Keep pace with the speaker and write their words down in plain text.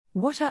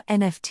What are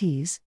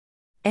NFTs?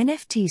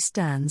 NFT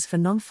stands for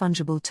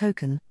non-fungible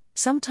token,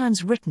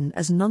 sometimes written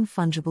as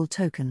non-fungible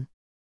token.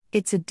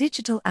 It's a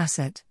digital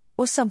asset,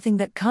 or something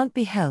that can't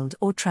be held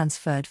or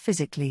transferred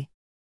physically.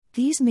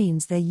 These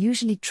means they're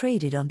usually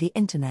traded on the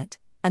internet,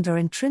 and are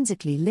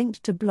intrinsically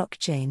linked to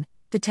blockchain,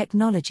 the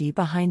technology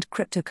behind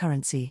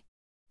cryptocurrency.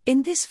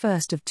 In this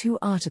first of two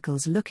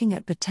articles looking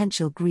at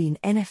potential green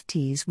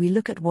NFTs, we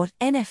look at what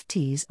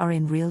NFTs are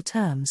in real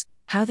terms,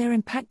 how they're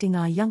impacting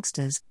our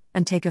youngsters,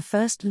 and take a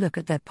first look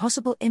at their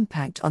possible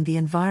impact on the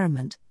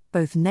environment,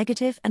 both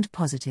negative and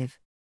positive.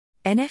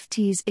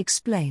 NFTs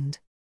explained.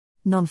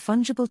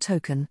 Non-fungible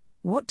token,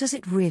 what does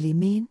it really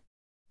mean?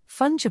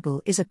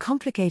 Fungible is a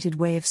complicated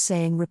way of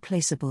saying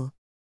replaceable.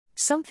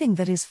 Something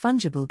that is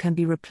fungible can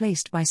be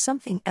replaced by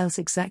something else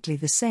exactly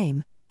the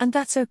same, and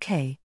that's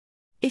okay.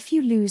 If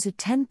you lose a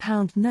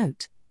 £10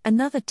 note,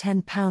 another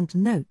 £10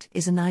 note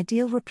is an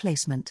ideal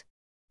replacement.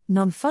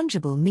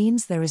 Non-fungible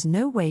means there is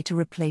no way to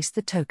replace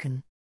the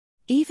token.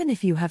 Even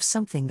if you have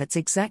something that's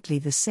exactly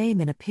the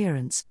same in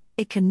appearance,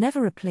 it can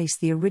never replace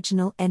the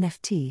original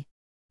NFT.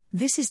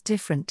 This is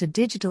different to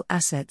digital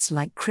assets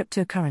like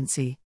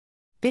cryptocurrency.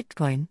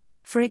 Bitcoin,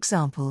 for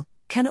example,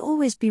 can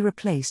always be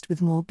replaced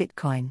with more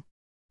Bitcoin.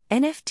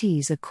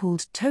 NFTs are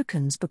called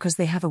tokens because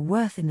they have a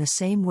worth in the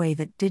same way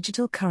that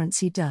digital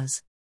currency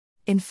does.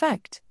 In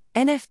fact,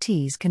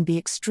 NFTs can be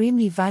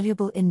extremely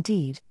valuable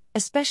indeed,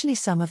 especially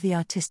some of the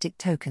artistic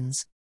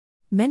tokens.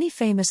 Many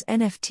famous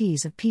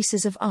NFTs are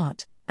pieces of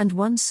art, and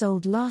one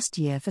sold last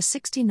year for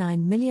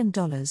 $69 million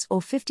or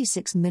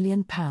 £56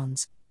 million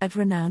at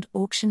renowned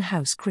auction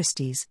house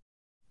Christie's.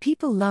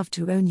 People love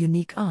to own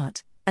unique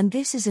art, and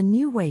this is a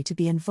new way to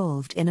be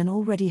involved in an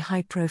already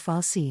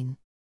high-profile scene.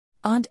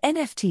 Aren't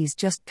NFTs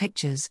just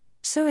pictures,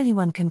 so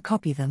anyone can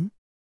copy them?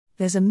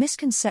 There's a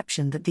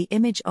misconception that the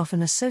image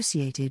often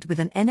associated with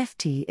an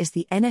NFT is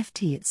the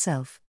NFT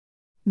itself.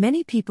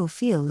 Many people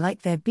feel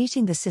like they're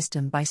beating the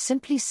system by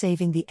simply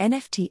saving the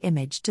NFT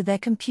image to their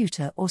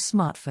computer or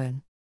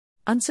smartphone.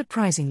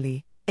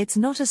 Unsurprisingly, it's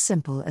not as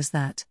simple as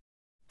that.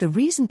 The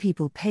reason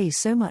people pay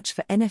so much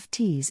for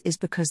NFTs is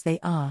because they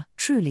are,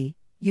 truly,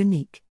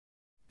 unique.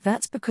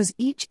 That's because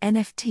each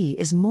NFT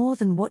is more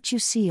than what you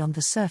see on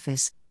the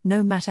surface,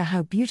 no matter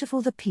how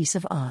beautiful the piece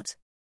of art.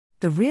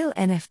 The real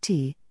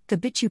NFT, the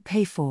bit you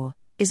pay for,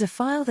 is a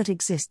file that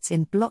exists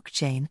in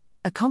blockchain,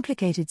 a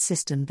complicated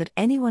system that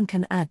anyone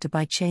can add to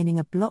by chaining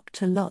a block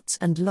to lots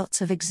and lots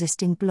of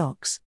existing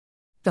blocks.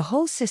 The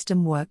whole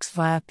system works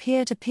via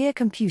peer-to-peer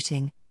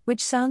computing,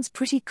 which sounds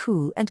pretty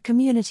cool and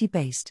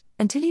community-based,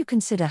 until you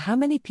consider how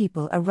many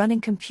people are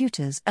running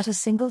computers at a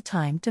single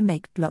time to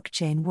make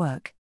blockchain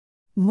work.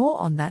 More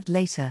on that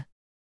later.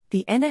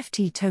 The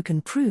NFT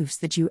token proves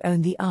that you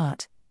own the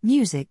art,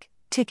 music,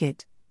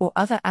 ticket, or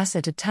other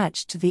asset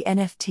attached to the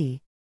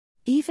NFT.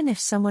 Even if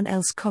someone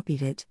else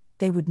copied it,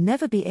 they would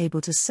never be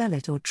able to sell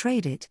it or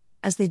trade it,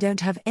 as they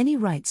don't have any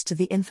rights to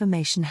the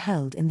information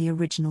held in the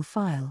original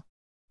file.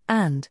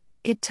 And,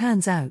 it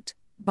turns out,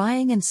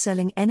 buying and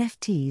selling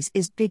NFTs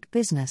is big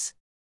business.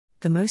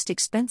 The most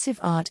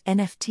expensive art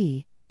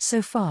NFT,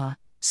 so far,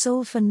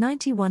 sold for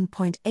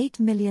 $91.8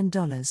 million,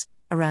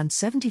 around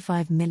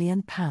 £75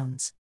 million.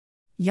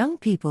 Young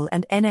people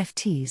and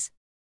NFTs.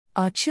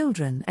 Are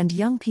children and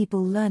young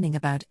people learning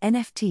about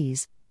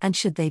NFTs, and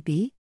should they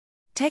be?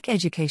 Tech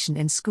education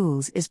in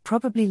schools is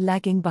probably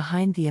lagging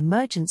behind the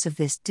emergence of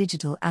this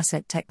digital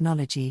asset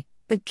technology,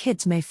 but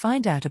kids may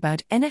find out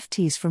about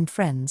NFTs from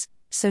friends,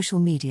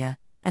 social media,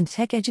 and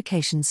tech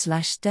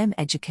education/STEM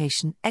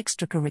education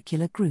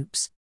extracurricular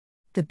groups.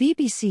 The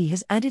BBC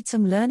has added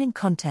some learning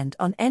content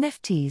on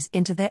NFTs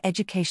into their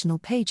educational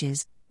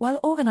pages, while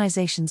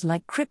organizations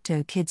like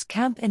Crypto Kids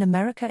Camp in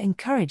America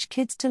encourage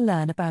kids to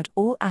learn about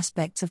all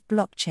aspects of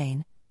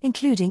blockchain,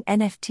 including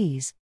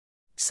NFTs.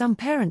 Some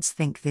parents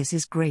think this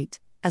is great,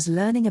 as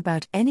learning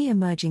about any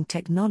emerging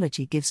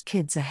technology gives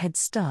kids a head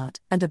start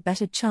and a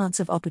better chance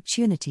of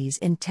opportunities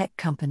in tech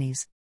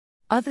companies.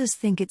 Others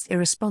think it's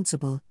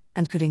irresponsible,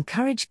 and could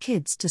encourage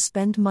kids to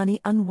spend money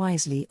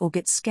unwisely or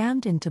get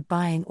scammed into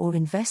buying or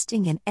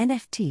investing in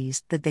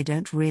NFTs that they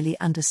don't really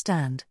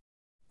understand.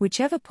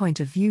 Whichever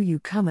point of view you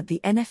come at the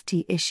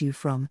NFT issue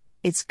from,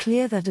 it's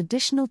clear that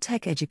additional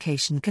tech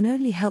education can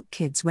only help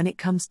kids when it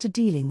comes to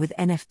dealing with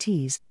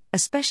NFTs,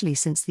 especially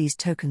since these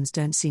tokens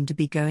don't seem to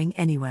be going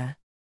anywhere.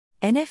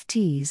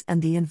 NFTs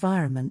and the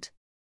environment.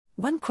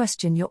 One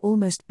question you're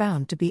almost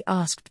bound to be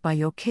asked by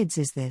your kids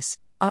is this: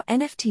 are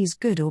NFTs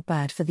good or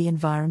bad for the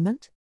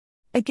environment?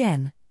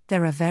 Again,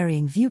 there are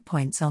varying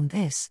viewpoints on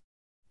this.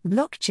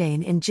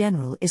 Blockchain in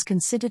general is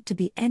considered to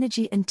be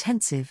energy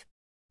intensive.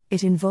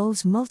 It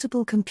involves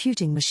multiple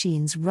computing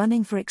machines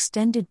running for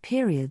extended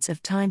periods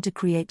of time to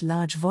create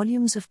large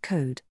volumes of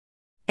code.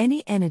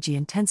 Any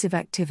energy-intensive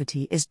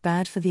activity is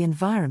bad for the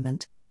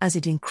environment, as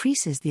it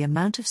increases the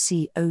amount of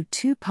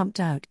CO2 pumped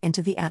out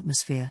into the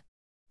atmosphere.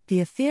 The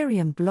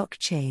Ethereum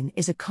blockchain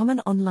is a common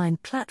online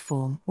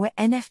platform where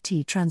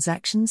NFT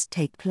transactions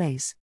take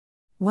place.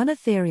 One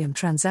Ethereum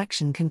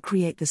transaction can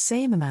create the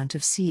same amount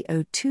of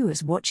CO2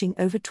 as watching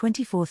over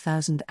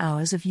 24,000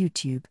 hours of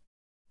YouTube.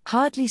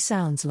 Hardly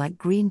sounds like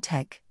green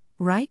tech,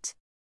 right?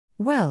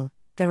 Well,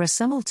 there are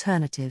some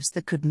alternatives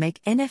that could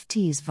make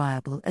NFTs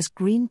viable as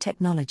green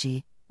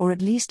technology, or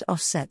at least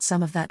offset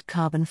some of that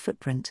carbon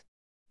footprint.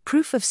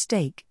 Proof of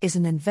stake is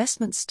an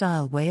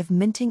investment-style way of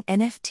minting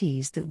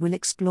NFTs that we'll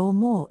explore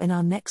more in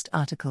our next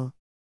article.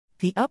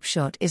 The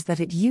upshot is that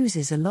it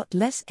uses a lot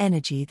less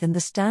energy than the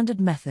standard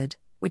method,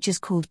 which is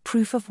called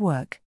proof of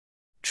work.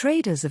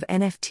 Traders of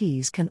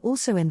NFTs can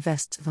also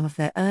invest some of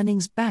their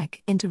earnings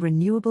back into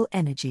renewable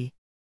energy.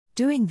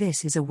 Doing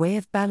this is a way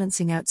of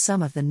balancing out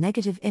some of the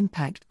negative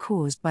impact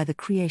caused by the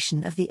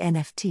creation of the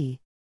NFT.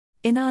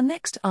 In our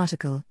next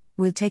article,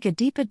 we'll take a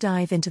deeper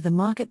dive into the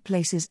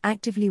marketplaces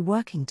actively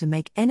working to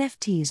make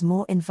NFTs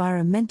more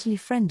environmentally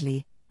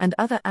friendly, and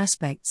other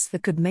aspects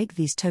that could make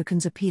these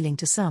tokens appealing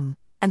to some,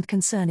 and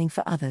concerning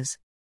for others.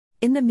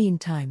 In the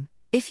meantime,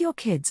 if your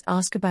kids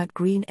ask about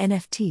green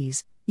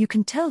NFTs, you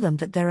can tell them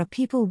that there are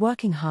people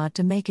working hard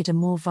to make it a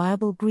more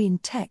viable green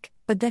tech,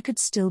 but there could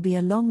still be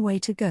a long way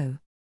to go.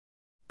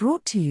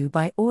 Brought to you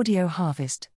by Audio Harvest.